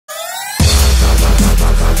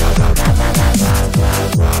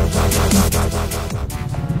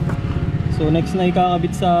So next na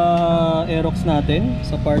ikakabit sa Aerox natin,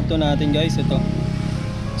 sa part 2 natin guys, ito.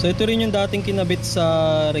 So ito rin yung dating kinabit sa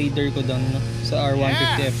Raider ko doon, no? Sa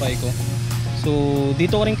R150 Fi ko. So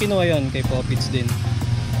dito ko rin kinuha yan kay Popits din.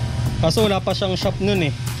 Kaso wala pa siyang shop nun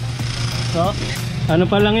eh. No? Ano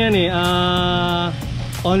pa lang yan eh,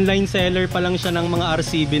 online seller pa lang siya ng mga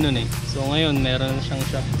RCB nun eh. So ngayon meron siyang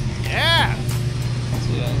shop. Yeah! So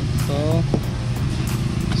yan, ito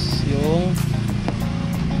yung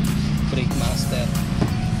Brake Master.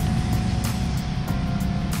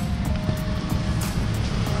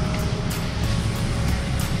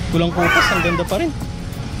 Kulang kupas, ang ganda pa rin,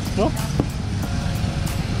 no?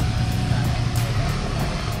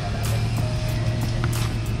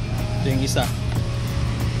 Ito yung isa.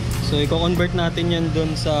 So i-convert natin yan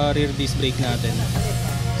dun sa rear disc brake natin,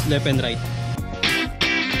 left and right.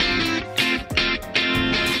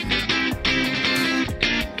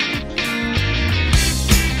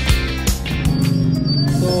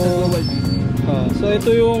 So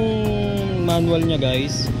ito yung manual niya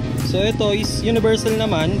guys. So ito is universal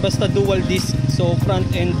naman, basta dual disc. So front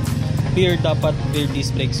and rear dapat rear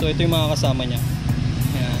disc brake. So ito yung mga kasama niya.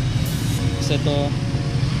 Ayan. So ito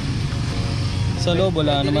sa loob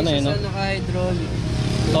wala naman na yun, no? Naka-hydraulic.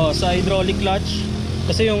 Oh, sa hydraulic clutch.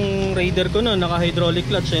 Kasi yung Raider ko no, naka-hydraulic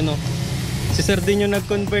clutch eh, no? Si Sir din yung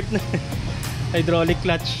nag-convert na hydraulic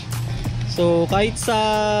clutch. So kahit sa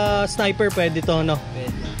Sniper pwede to, no?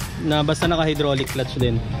 Pwede. Na basta naka-hydraulic clutch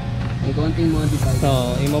din. May konting modify.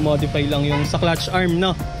 Oo, i-modify lang yung sa clutch arm,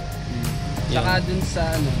 no? Saka dun sa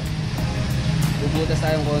ano, bubutas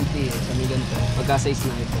tayong konti eh, sa may ganito. Pagka-size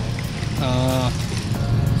na ito.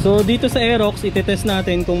 So dito sa Aerox, itetest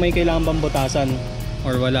natin kung may kailangan bang butasan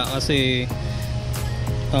or wala. Kasi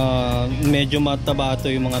medyo mataba ito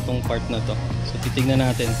yung mga tong part na to. So titignan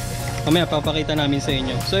natin. Mamaya papakita namin sa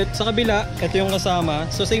inyo. So sa kabila, ito yung kasama.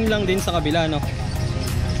 So same lang din sa kabila, no?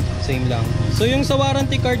 Same lang. So yung sa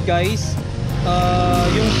warranty card guys,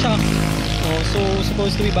 yung shock, so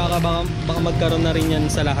supposed to be baka magkaroon na rin yan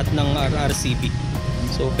sa lahat ng RCB.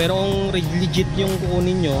 So pero kung legit yung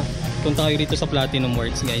kukunin nyo, punta kayo rito sa Platinum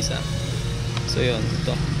Works guys, ha. So yun,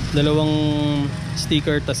 ito. Dalawang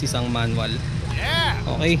sticker tas isang manual.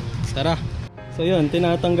 Okay, tara. So yun,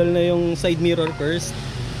 tinatanggal na yung side mirror first.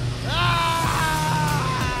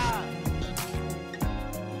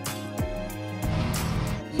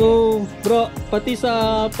 So bro, pati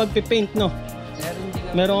sa pagpipaint, no?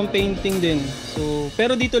 Meron kang painting din. So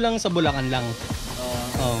pero dito lang sa Bulacan lang.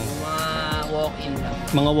 Oo. Mga walk-in lang.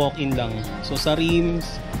 Mga walk-in lang. So sa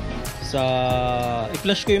rims, sa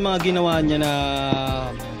i-flash ko yung mga ginawa niya na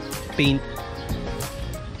paint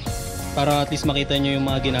para at least makita nyo yung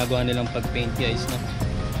mga ginagawa nilang pag-paint guys, no?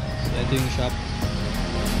 So ito yung shop.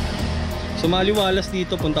 So maliwalas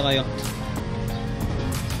dito, punta kayo.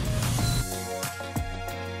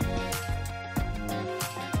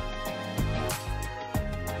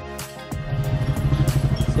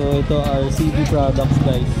 So ito RCB products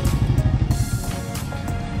guys.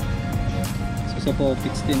 So sa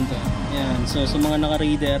Popits din to. Yan. So sa mga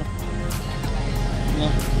naka-reader, no?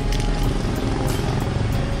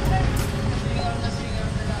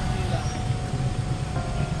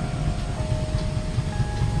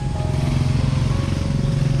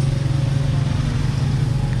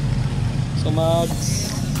 So mags,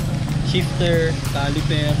 shifter,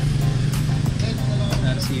 caliper,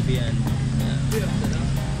 RCB yan.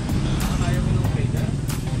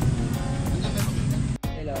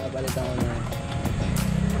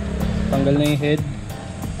 Tanggal na yung head.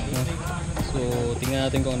 So tingnan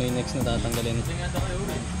natin kung ano yung next na tatanggalin.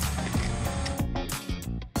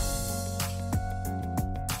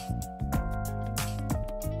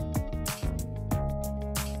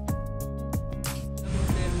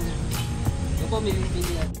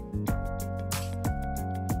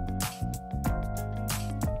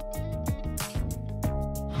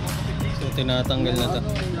 So tinatanggal na to.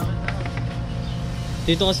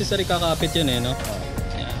 Dito kasi sa ikakapit yun eh, no?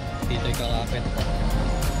 Yan, dito ikakapit.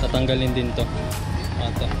 Tatanggalin din to.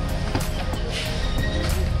 Ito.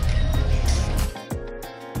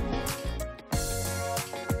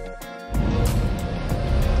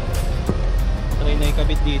 Try na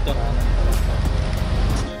ikabit dito.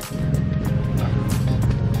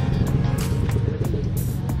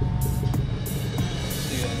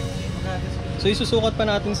 So isusukat pa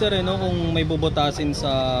natin sir, no, kung may bubutasin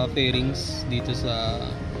sa fairings dito sa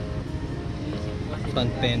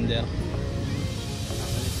front fender.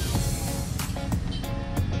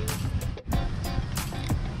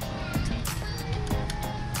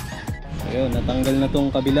 Ayun, natanggal na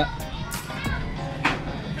tong kabila.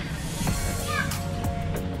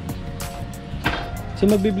 So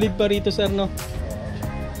magbi-bleed pa rito sir, no?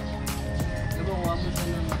 Nabakuha mo siya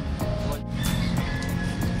ng...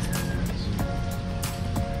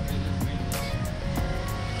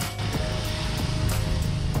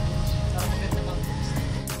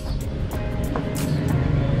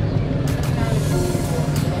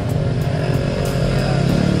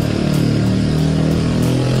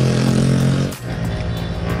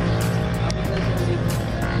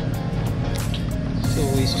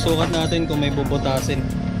 Susukat natin kung may bubutasin.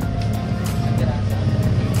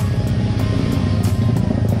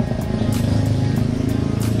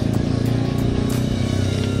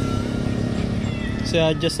 So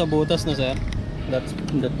adjust sa butas no sir. That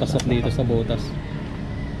pasok dito sa butas.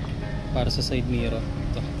 Para sa side mirror.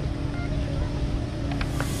 Ito.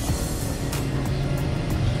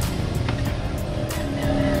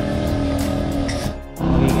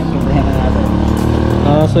 Magiging problema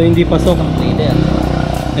natin. So hindi pasok. Leader.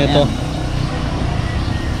 Ito.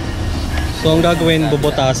 So ang gagawin,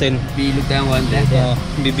 bubutasin. Bilog tayong konti.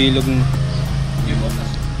 Bibilog.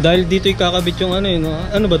 Dahil dito ikakabit yung ano yun, no?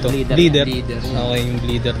 Ano ba to? Leader. Okay, yung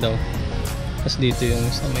bleeder daw. Tapos dito yung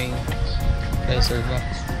sa may reserva.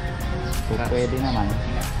 Kung pwede naman.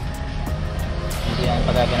 Hindi naman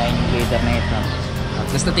pagaganahin yung leader na ito.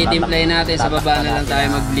 Basta titimplayin natin, sa baba na lang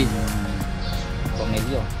tayo mag-bleed.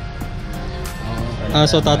 Tornilyo.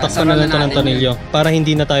 So tatakpan na lang ito ng tornilyo para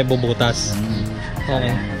hindi na tayo bubutas.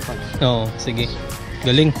 Okay. Oo, sige.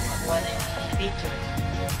 Galing.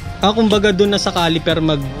 Kumbaga doon na sa caliper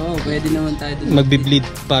pwede naman tayo doon. magbi-bleed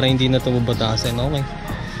para hindi na ito bubutasin. Okay.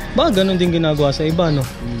 Ba, ganun din ginagawa sa iba, no?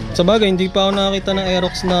 Sa bagay, hindi pa ako nakakita ng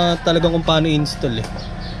Aerox na talagang kung paano install eh.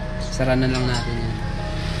 Sara na lang natin yan.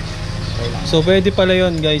 So pwede pala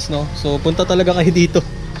yon guys, no? So punta talaga kayo dito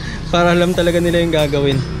para alam talaga nila yung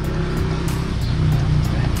gagawin.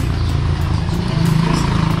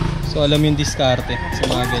 So alam yung diskarte sa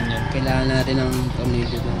mga ganyan. Kailangan natin ng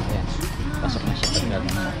tornilyo doon. Pasok na siya.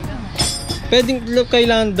 Pwedeng,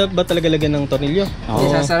 kailangan ba talaga lagyan ng tornilyo? Hindi,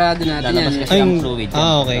 sasarado natin yan. Lalabas kasi ang fluid.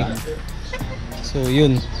 Okay. So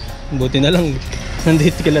yun, buti na lang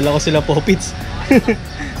nandito kilala ko sila Popits.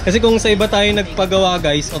 Kasi kung sa iba tayo nagpagawa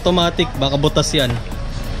guys, automatic, baka butas yan.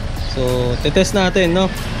 So tetest natin, no?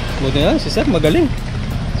 Buti na lang, si sir magaling.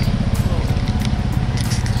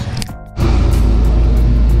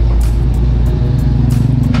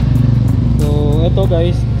 Ito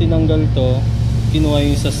guys, tinanggal to, kinuha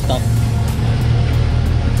yung sa stock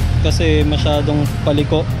kasi masyadong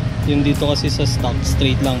paliko yung dito kasi sa stock,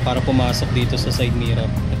 straight lang para pumasok dito sa side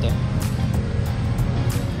mirror. Ito.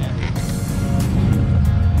 Ayan.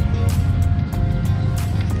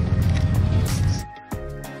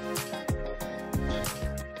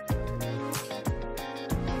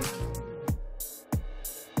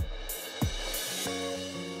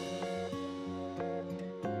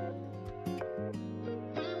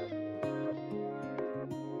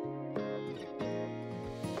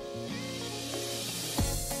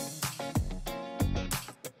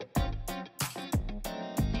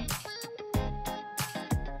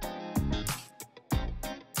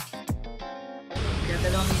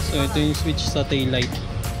 So ito yung switch sa tail light.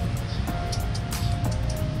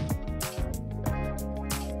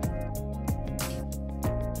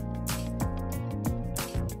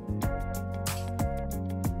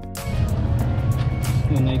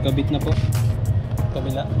 Yun, naikabit na po.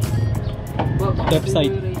 Kabila. Left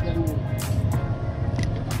side.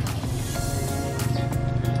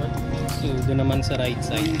 So doon naman sa right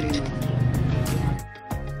side.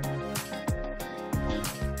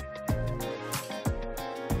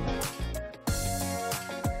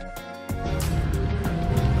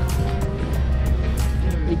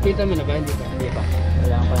 Kita mo na ba? Hindi pa? Hindi pa.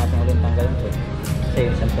 Kailangan pa natin ulit tanggalin ito. Kasi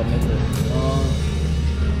yung isang tornilyo.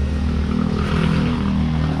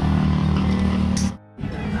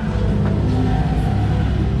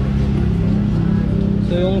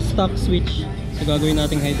 So yung stock switch, so gagawin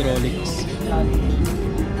nating hydraulics.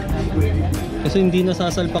 Kasi hindi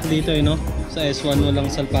nasasalpak dito no? Sa S1 walang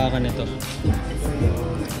salpakan ito.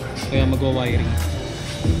 Kaya magwa-wiring.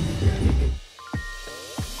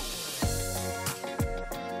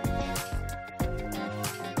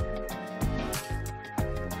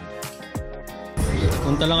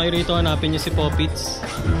 Punta lang kayo rito, hanapin nyo si Popits.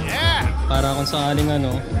 Para kung sakaling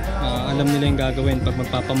alam nila yung gagawin pag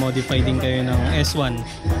magpapamodify din kayo ng S1,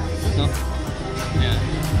 no? Ayan.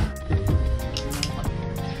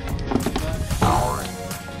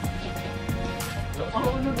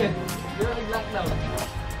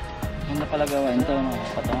 Ang napalagawa ito, no?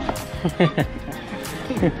 Patungan.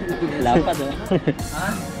 Lapad, oh.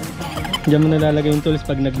 Diyan mo nalalagay yung tools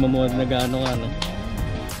pag nagmamod, nag-ano ka, no?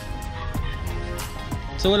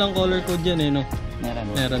 So walang color code yan no?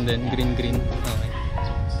 Meron din, green. Okay.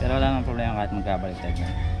 Pero wala namang problema kahit magkabaliktad na.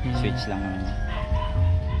 Switch lang naman.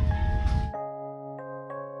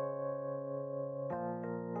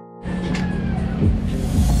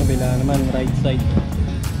 Kabila naman, right side.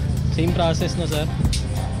 Same process no sir?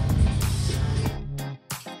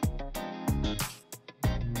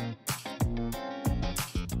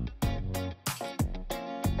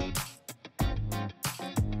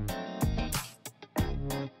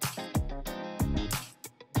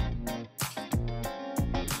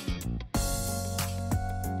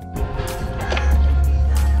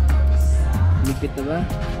 Ligpit na ba?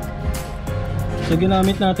 So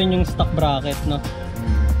ginamit natin yung stock bracket no.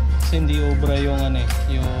 Kasi hindi obra yung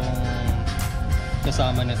yung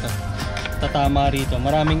kasama nito. Tatama rito.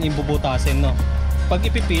 Maraming ibubutasin no. Pag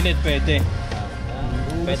ipipilit pwede.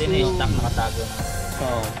 Pwede na yung stock nakatago.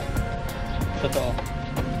 Oo. Totoo.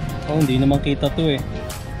 Oh, hindi naman kita to eh.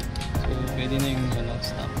 So pwede na yung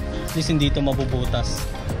stock. At least hindi ito mabubutas.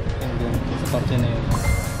 Yung doon sa parte na yun.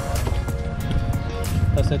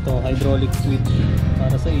 Tapos ito, hydraulic switch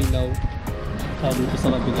para sa ilaw. Saka dito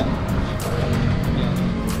sa kabila. Yan.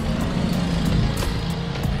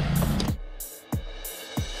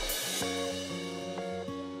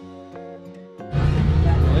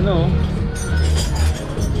 Ayan o.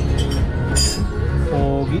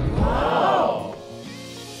 Pogi.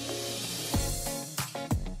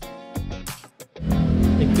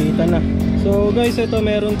 Tigpitan na. So guys, ito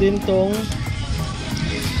meron din tong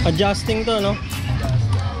adjusting to no.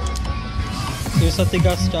 Yung sa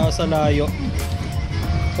tigas tsaka sa layo,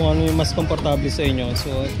 kung ano yung mas komportable sa inyo.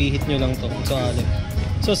 So pihit nyo lang to kung sakali.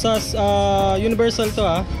 So sa universal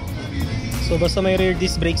to So basta may rear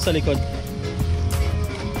disc brake sa likod.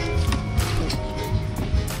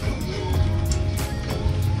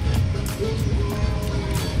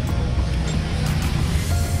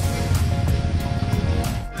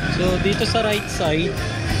 So dito sa right side,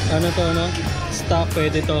 ano to no? Stock,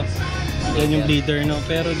 pwede to. Yan yung bleeder no.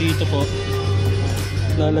 Pero dito po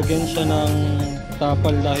lalagyan siya ng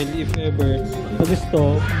tapal dahil if ever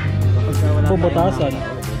gusto bubutasan.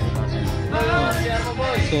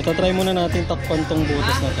 So tatry muna natin takpan tong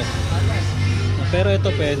butas na to. Pero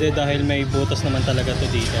ito pwede dahil may butas naman talaga to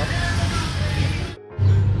dito.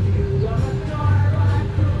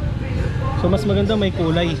 So mas maganda may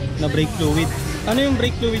kulay na brake fluid. Ano yung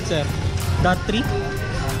brake fluid sir? DOT3?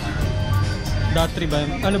 DOT3 ba?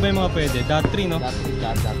 Ano ba yung mga pwede? DOT3 no?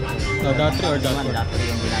 DOT3 or DOT4? DOT3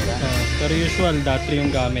 yung ginagawa. Pero usual DOT3 yung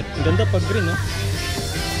gamit. Ang ganda pag green no?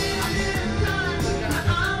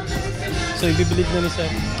 So ibibilid na ni sir.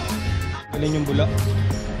 Alin yung bula.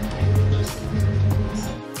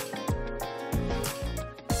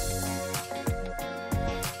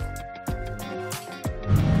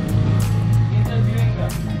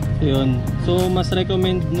 Yun. So mas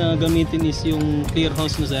recommend na gamitin is yung clear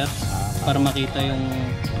hose no sir para makita yung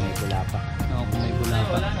May bula pa. kung may bula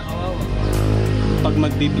pa. Pag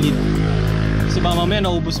magbi-bleed. Kasi ba mamaya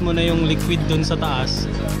naubos mo na yung liquid doon sa taas.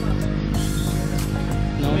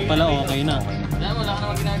 No, pala okay na. Wala ka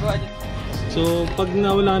naman ginagawa dyan. So pag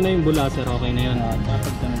nawala na yung bula sir, okay na yun.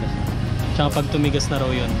 Pag tumigas na. Tsaka pag tumigas na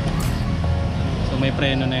raw yun. So may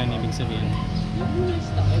preno na yun ibig sabihin. Yung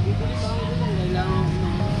stock, bibili pa ako doon. Kailangan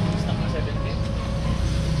stock na 7K.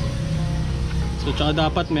 So tsaka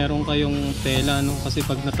dapat meron kayong tela no kasi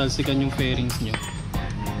pag natalsikan yung fairings nyo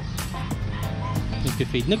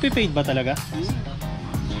nagpe-fade ba talaga?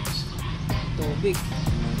 Tubig.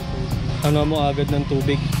 Ano mo agad ng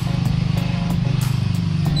tubig?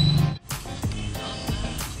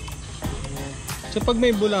 So pag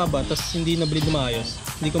may bula ba tas hindi na bleed na maayos,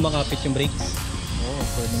 hindi ko makapit yung brakes? Oo,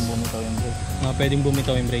 pwedeng bumitaw yung brake. Pwedeng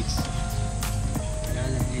bumitaw yung brakes.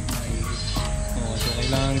 Kailangan bleed na maigit. So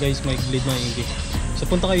kailangan guys may bleed na maigi. So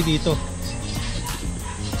punta kayo dito.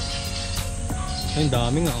 Ay,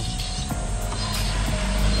 dami nga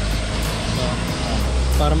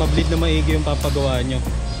para ma-bleed na maigi yung papagawa nyo.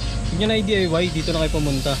 Huwag nyo na i-DIY, dito na kayo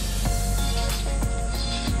pumunta.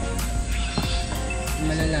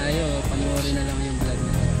 Malalayo, panoorin na lang yung vlog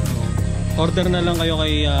na. Order na lang kayo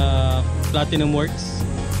kay Platinum Works,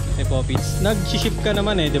 kay Popits. Nag-ship ka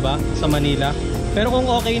naman di ba? Sa Manila. Pero kung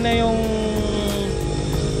okay na yung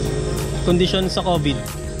condition sa COVID,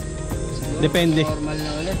 siguro depende. Normal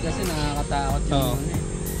na ulit kasi nakakatakot yung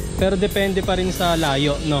Pero depende pa rin sa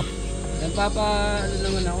layo, no? Nagpapa,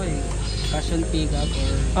 naman ako passion pickup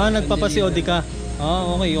or nagpapa-COD ka.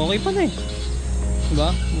 Okay. Okay pa na diba?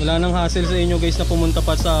 Wala nang hassle sa inyo guys na pumunta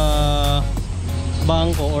pa sa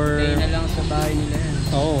bangko or stay na lang sa bahay nila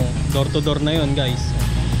yan. Door to door na yon guys.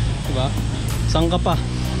 Diba? Saan ka pa?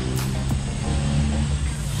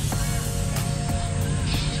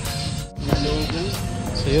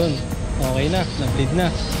 So yun, okay na, nag-bleed na.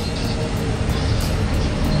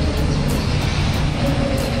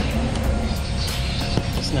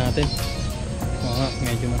 Tapos natin. Oo nga,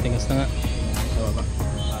 medyo matigas na nga. So,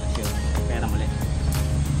 para sure. Pera muli.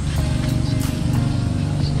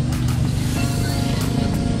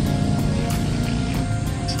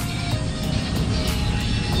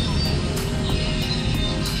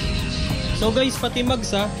 So guys, pati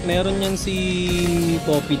mags ha, meron yan si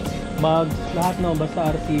Popit. Mags, lahat no, basta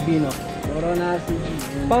RCB no. Puro na si...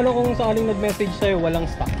 Paano kung sakaling nag-message sa'yo, walang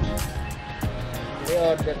stock?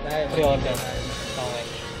 Pre-order tayo. Pre-order. Okay.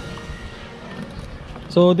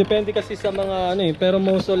 So depende kasi sa mga ano eh, pero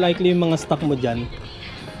most likely yung mga stock mo dyan.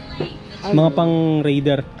 Mga pang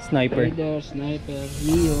Raider, Sniper. Raider, Sniper,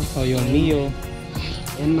 Neo. Oh yun, Neo.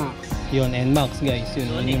 NMAX. Yun, NMAX guys,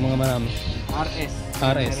 yun yung mga marami.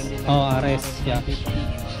 RS. Oh, RS. Yeah.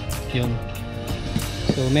 Yun.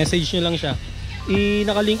 So, message nyo lang siya.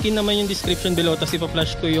 Nakalinkin naman yung description below. Tapos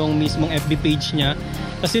ipa-flash ko yung mismong FB page niya.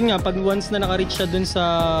 Kasi yun nga, pag once na naka-reach siya dun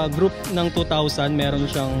sa group ng 2,000, meron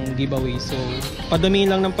siyang giveaway. So, padamihin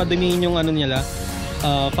lang ng padamihin yung ano nila,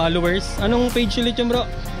 followers. Anong page ulit yung bro?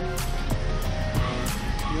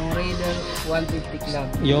 Yung Raider 150 Club.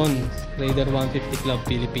 Yun. Raider 150 Club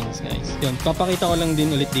Philippines guys. Yun, papakita ko lang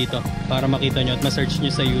din ulit dito para makita nyo at ma-search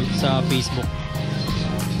nyo sa Facebook.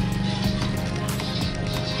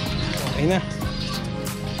 Okay na.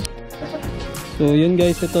 So yun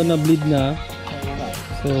guys, ito na bleed na.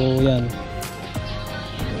 So yan.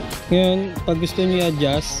 Ngayon, pag gusto nyo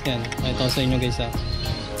i-adjust, yan, ito sa inyo guys ha.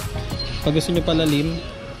 Pag gusto nyo palalim,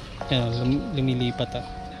 yan, lumilipat ha.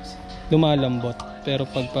 Lumalambot. Pero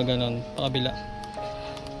pag ganon, pakabila.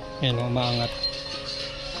 Yan, umaangat.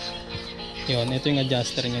 Yun, ito yung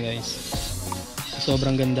adjuster niya guys.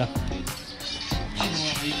 Sobrang ganda.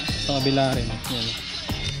 Sa kabila rin. Yan.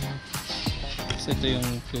 So ito yung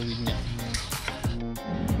fluid niya.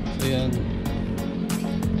 So yan.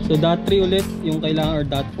 So dot 3 ulit yung kailangan or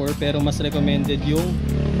dot 4, pero mas recommended yung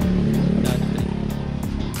dot 3.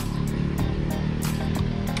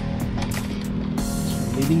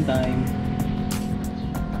 Bleeding time.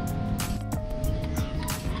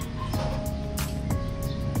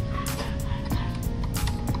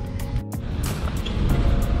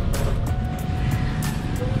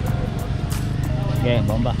 Okay,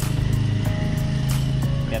 bomba.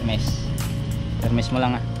 Permes mo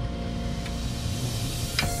lang ah.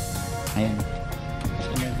 Ayun.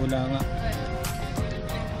 So may gula nga.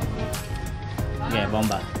 Okay,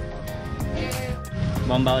 bomba.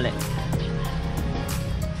 Bomba ulit.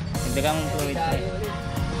 Hindi kang fluid pre.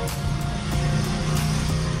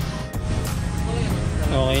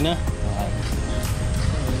 Okay na. Okay.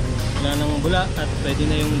 Wala nang bula at pwede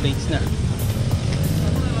na yung blades na.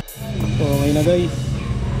 So, okay na guys.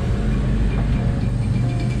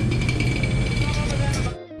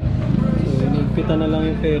 So, inigpitan na lang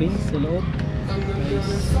yung fairings sa loob.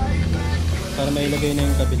 Guys. Para mailagay na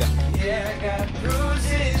yung kabila.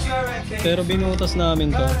 Pero binutas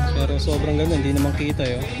namin to. Pero sobrang ganda, hindi naman kita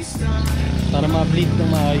yun. Para ma-bleed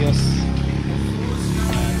ng maayos.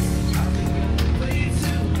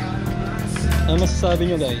 Ano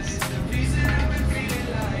masasabi nyo guys?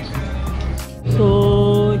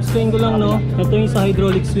 So, explain ko lang no. Ito yung sa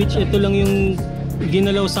hydraulic switch. Ito lang yung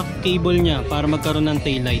ginalaw sa cable niya para magkaroon ng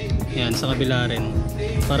taillight. Yan, sa kabila rin.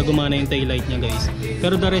 Para gumana yung taillight niya guys.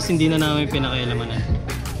 Pero the rest hindi na namin pinakailaman.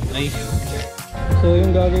 Okay? So,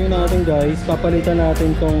 yung gagawin natin guys, papalitan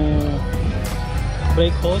natin tong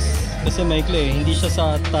brake hose. Kasi maikli eh. Hindi siya sa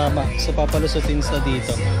tama. So, papalusutin sa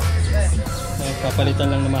dito.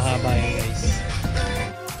 Papalitan lang na mahaba yan guys.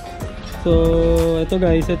 So, ito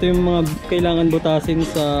guys, ito yung mga kailangan butasin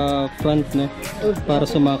sa front no, para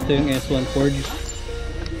sumakto yung S1 Ford.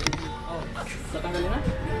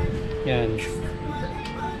 Yan.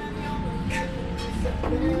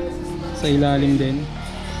 Sa ilalim din.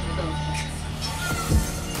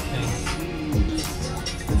 Yan.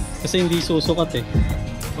 Kasi hindi susukat eh.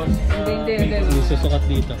 Hindi susukat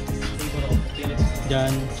dito.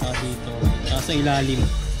 Diyan, saka dito. Saka sa ilalim.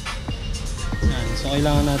 Yan. So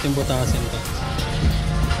kailangan natin butasin to.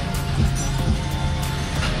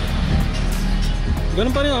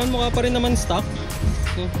 Ganun pa rin naman, mukha pa rin naman stock.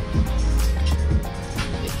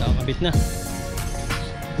 Kakabit na.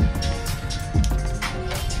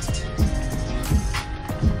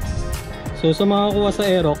 So sa mga kuha sa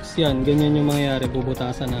Aerox, yan, ganyan yung mangyayari,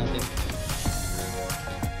 bubutasan natin.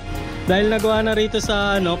 Dahil nagawa na rito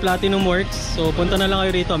sa Platinum Works, so punta na lang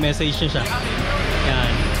kayo rito, message nyo siya.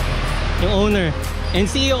 Yan. Yung owner and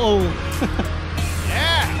CEO.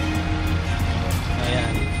 Yeah.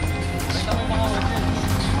 Ayan.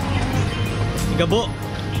 Gabo.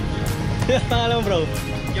 Alam mo bro?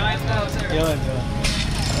 Giant now, sir. Yun.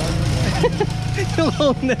 Yung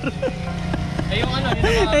owner.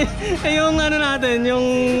 Yung ano natin, yung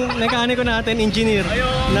mekaniko natin, engineer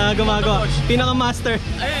na gumagawa. Pinaka-master.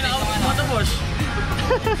 Ayun, naka-moto push.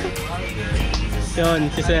 Yun,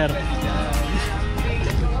 si sir.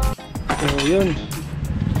 So yun,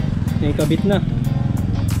 may kabit na.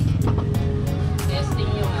 Testing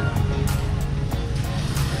yung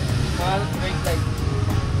brake light.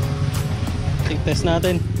 Test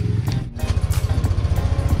natin.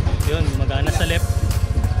 Yun, magana sa left.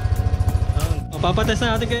 Papatest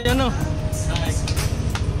na natin kayo ano.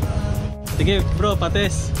 Sige bro,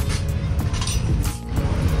 patest.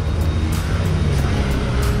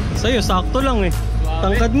 Sa'yo, sakto lang eh.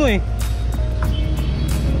 Tangkad mo eh.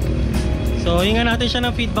 So, hinga natin siya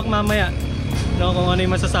ng feedback mamaya. No, kung ano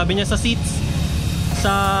yung masasabi niya sa seats.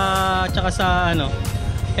 Tsaka sa ano,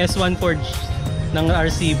 S1 Forge ng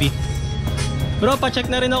RCB. Bro, pa-check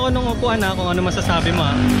na rin ako nung upuan ha, kung ano masasabi mo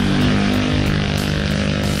ha.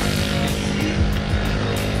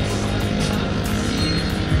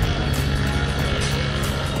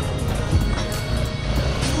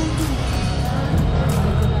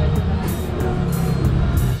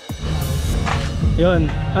 Yun.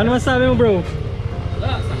 Ano masasabi mo bro?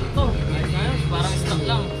 Wala, sakto. Parang stock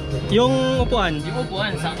lang. Yung upuan? Yung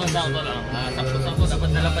upuan, sakto-sakto lang. Sakto-sakto, dapat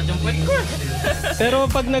nalapad yung puwet ko. Pero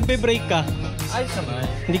pag nagbe-brake ka, Ayos naman.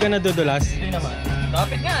 hindi ka nadudulas? Hindi naman.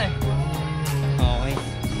 Kapit nga eh. Okay.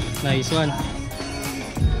 Nice one.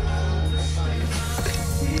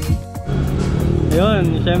 Ayun,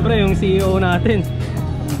 syempre yung CEO natin.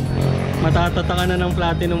 Matatataka na ng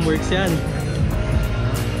Platinum Works yan.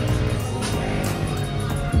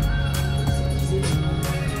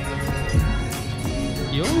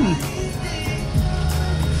 Yun.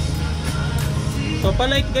 So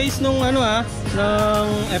pa-like guys nung ano ng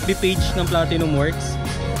FB page ng Platinum Works.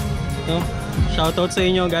 No? Shoutout sa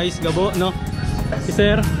inyo guys, Gabo, no? Si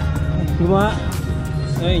Sir gumawa.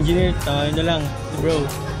 No, engineer, tawagin nyo lang, bro.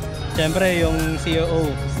 Siyempre yung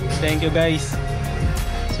COO. Thank you guys.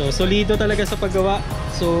 So solido talaga sa paggawa.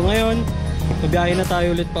 So ngayon, mabiyahe na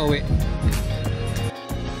tayo ulit pa uwi.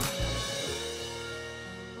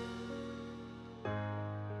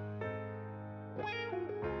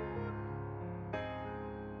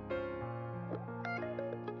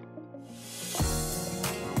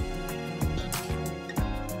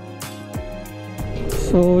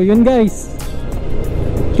 So yun guys,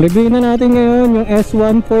 review na natin ngayon yung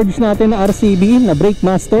S1 Forge natin na RCB na Brake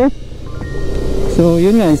Master. So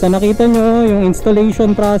yun guys, nakita nyo yung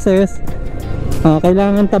installation process.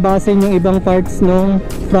 Kailangan tabasin yung ibang parts ng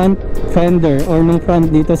front fender or ng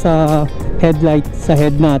front dito sa headlight, sa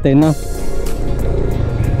head natin, no?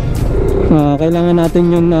 Kailangan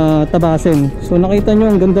natin yun tabasin. So nakita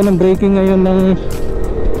nyo ang ganda ng braking ngayon ng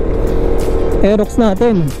Aerox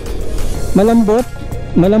natin. Malambot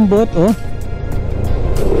oh.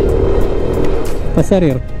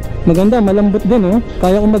 Pasarir. Maganda, malambot din oh.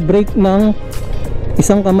 Kaya ko mag-brake ng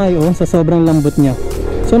isang kamay oh, sa sobrang lambot niya.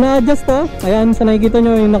 So na-adjust to. Ayan, sa nakikita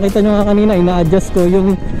nyo, yung nakita nyo nga kanina, ina-adjust ko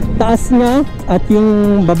yung taas niya at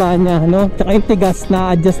yung baba niya, no? Tsaka yung tigas,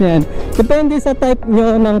 na-adjust niya yan. Depende sa type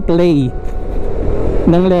nyo ng play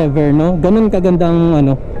ng lever, no? Ganun kagandang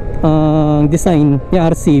ano, design ni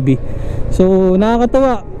RCB. So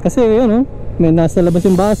nakakatawa kasi yun oh, may nasa labas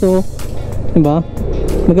yung baso, diba?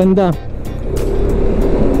 Maganda.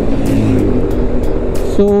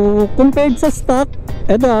 So compared sa stock,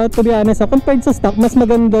 eto to be honest, compared sa stock, mas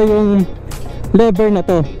maganda yung lever na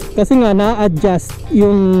to kasi nga na-adjust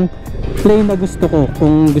yung plane na gusto ko.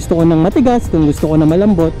 Kung gusto ko ng matigas, kung gusto ko ng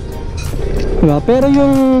malambot, diba? Pero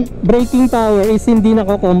yung braking power is hindi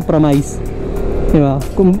nako-compromise, diba?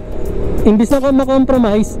 Kung imbis na ko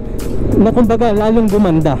ma-compromise, na kumbaga lalong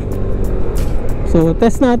gumanda. So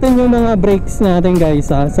test natin yung mga brakes natin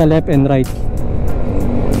guys sa left and right.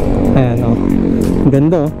 Ayan oh,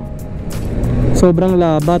 ganda oh. Sobrang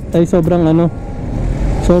labat, ay sobrang ano,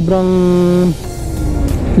 sobrang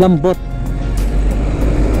lambot.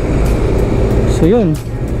 So yun,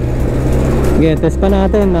 okay, test pa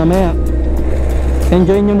natin mamaya.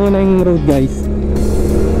 Enjoy nyo muna yung road guys.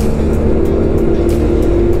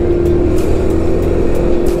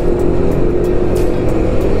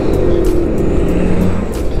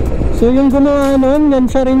 So yung gumawa nun, yan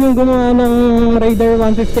siya rin yung gumawa ng Raider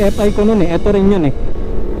 150 Fi ko nun eh. Ito rin yun eh.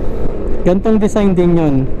 Gantong design din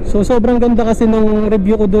yun. So sobrang ganda kasi nung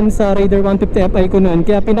review ko dun sa Raider 150 Fi ko nun.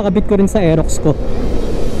 Kaya pinakabit ko rin sa Aerox ko.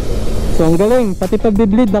 So ang galing. Pati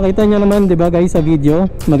pag-bleed, nakita nyo naman diba guys sa video.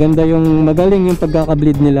 Maganda yung, magaling yung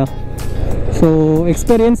pagkaka-bleed nila. So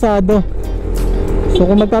experienceado. So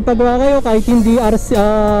kung magpapagawa kayo kahit hindi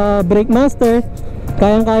Brake Master,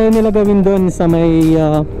 kayang-kaya nila gawin doon sa may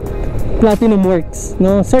Platinum Works,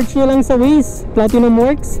 no? Search nyo lang sa Waze, Platinum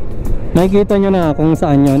Works, makikita nyo na kung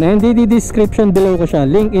saan yun. And di description below ko siya,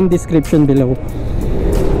 link in description below.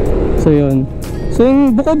 So yun. So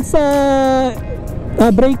yung bukod sa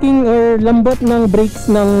braking or lambot ng brakes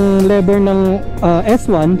ng lever ng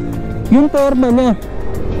S1, yung forma niya,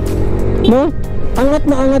 no? Angat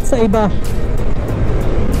na angat sa iba.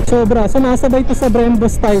 Sobra, sumasabay to sa Brembo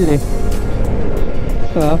style eh.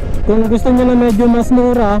 Kung gusto nyo na medyo mas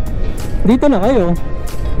mura, dito na kayo.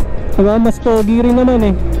 Diba? Mas pogi rin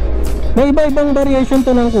naman eh. May iba-ibang variation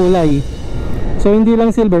to ng kulay. So hindi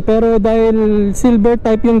lang silver, pero dahil silver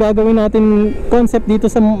type yung gagawin natin concept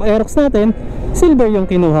dito sa Aerox natin, silver yung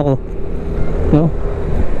kinuha ko, no?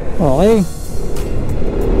 Okay.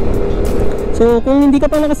 So kung hindi ka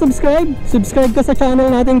pa nakasubscribe, subscribe ka sa channel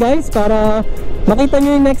natin guys, para makita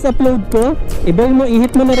nyo yung next upload ko. I-bell mo,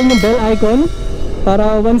 i-hit mo na rin yung bell icon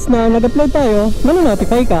para once na nag-upload tayo,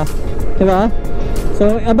 manonotify ka, diba?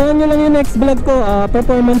 So abangan nyo lang yung next vlog ko,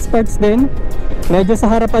 performance parts din. Medyo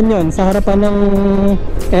sa harapan yon, sa harapan ng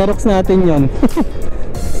Aerox natin yon.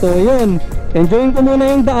 So yun, enjoying ko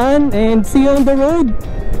muna yung daan, and see you on the road.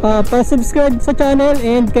 Pa-subscribe sa channel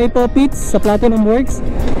and kay Popits sa Platinum Works.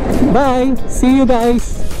 Bye, see you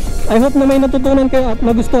guys. I hope na may natutunan kayo at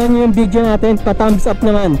nagustuhan nyo yung video natin. Pa-thumbs up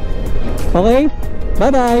naman. Okay,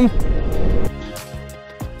 bye bye.